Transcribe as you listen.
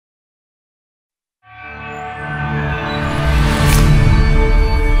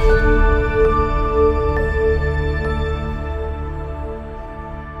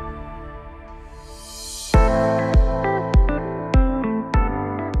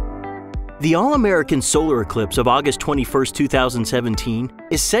The all-American solar eclipse of August 21, 2017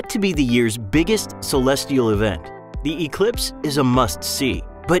 is set to be the year's biggest celestial event. The eclipse is a must-see,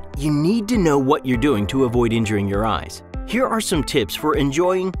 but you need to know what you're doing to avoid injuring your eyes. Here are some tips for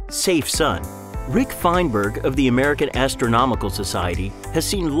enjoying safe sun. Rick Feinberg of the American Astronomical Society has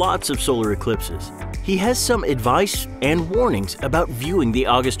seen lots of solar eclipses. He has some advice and warnings about viewing the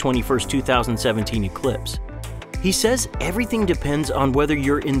August 21, 2017 eclipse. He says everything depends on whether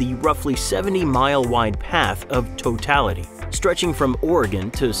you're in the roughly 70-mile wide path of totality, stretching from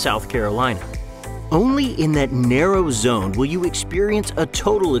Oregon to South Carolina. Only in that narrow zone will you experience a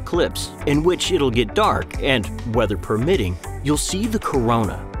total eclipse, in which it'll get dark and, weather permitting, you'll see the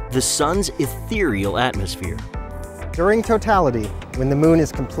corona, the sun's ethereal atmosphere. During totality, when the moon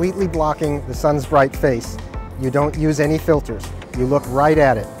is completely blocking the sun's bright face, you don't use any filters. You look right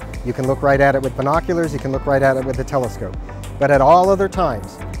at it. You can look right at it with binoculars, you can look right at it with a telescope. But at all other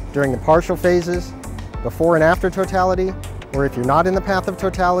times, during the partial phases, before and after totality, or if you're not in the path of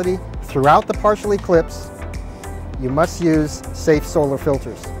totality, throughout the partial eclipse, you must use safe solar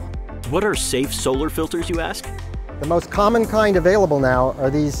filters. What are safe solar filters, you ask? The most common kind available now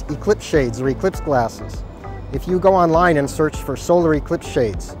are these eclipse shades or eclipse glasses. If you go online and search for solar eclipse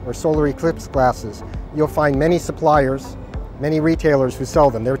shades or solar eclipse glasses, you'll find many suppliers, many retailers who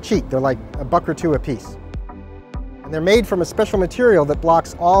sell them. They're cheap, they're like $1 or $2 a piece. And they're made from a special material that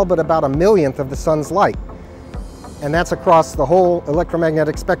blocks all but about 1/1,000,000th of the sun's light. And that's across the whole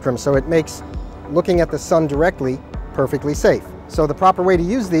electromagnetic spectrum, so it makes looking at the sun directly perfectly safe. So the proper way to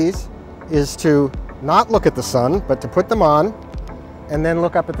use these is to not look at the sun, but to put them on and then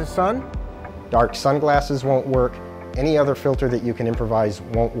look up at the sun. Dark sunglasses won't work. Any other filter that you can improvise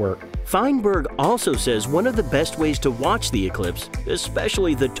won't work. Feinberg also says one of the best ways to watch the eclipse,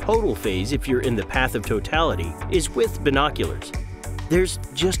 especially the total phase if you're in the path of totality, is with binoculars. There's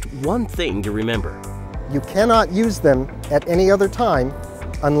just one thing to remember. You cannot use them at any other time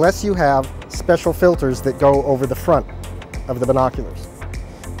unless you have special filters that go over the front of the binoculars.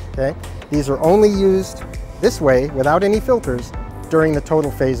 Okay? These are only used this way, without any filters, during the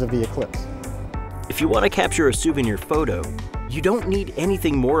total phase of the eclipse. If you want to capture a souvenir photo, you don't need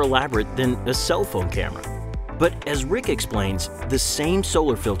anything more elaborate than a cell phone camera. But as Rick explains, the same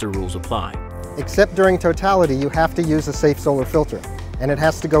solar filter rules apply. Except during totality, you have to use a safe solar filter, and it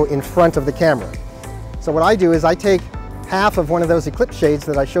has to go in front of the camera. So what I do is I take half of one of those eclipse shades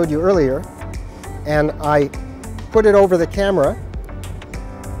that I showed you earlier, and I put it over the camera,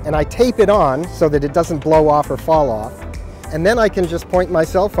 and I tape it on so that it doesn't blow off or fall off. And then I can just point my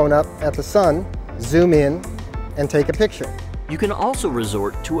cell phone up at the sun, zoom in, and take a picture. You can also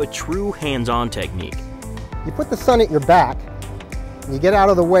resort to a true hands-on technique. You put the sun at your back, and you get out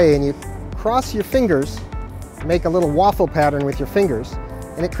of the way, and you cross your fingers, make a little waffle pattern with your fingers,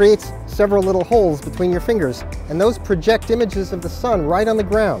 and it creates several little holes between your fingers, and those project images of the sun right on the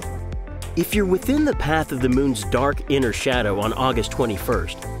ground. If you're within the path of the moon's dark inner shadow on August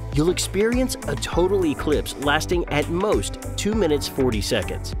 21st, you'll experience a total eclipse lasting at most 2 minutes 40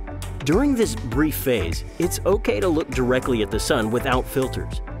 seconds. During this brief phase, it's okay to look directly at the sun without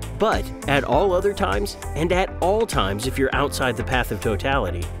filters. But at all other times, and at all times if you're outside the path of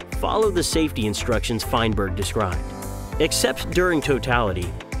totality, follow the safety instructions Feinberg described. Except during totality,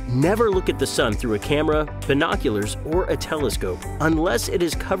 never look at the sun through a camera, binoculars, or a telescope unless it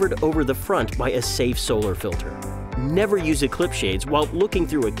is covered over the front by a safe solar filter. Never use eclipse shades while looking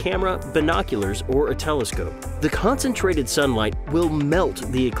through a camera, binoculars, or a telescope. The concentrated sunlight will melt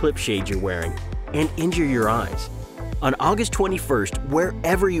the eclipse shade you're wearing and injure your eyes. On August 21st,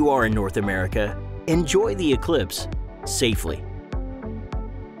 wherever you are in North America, enjoy the eclipse safely.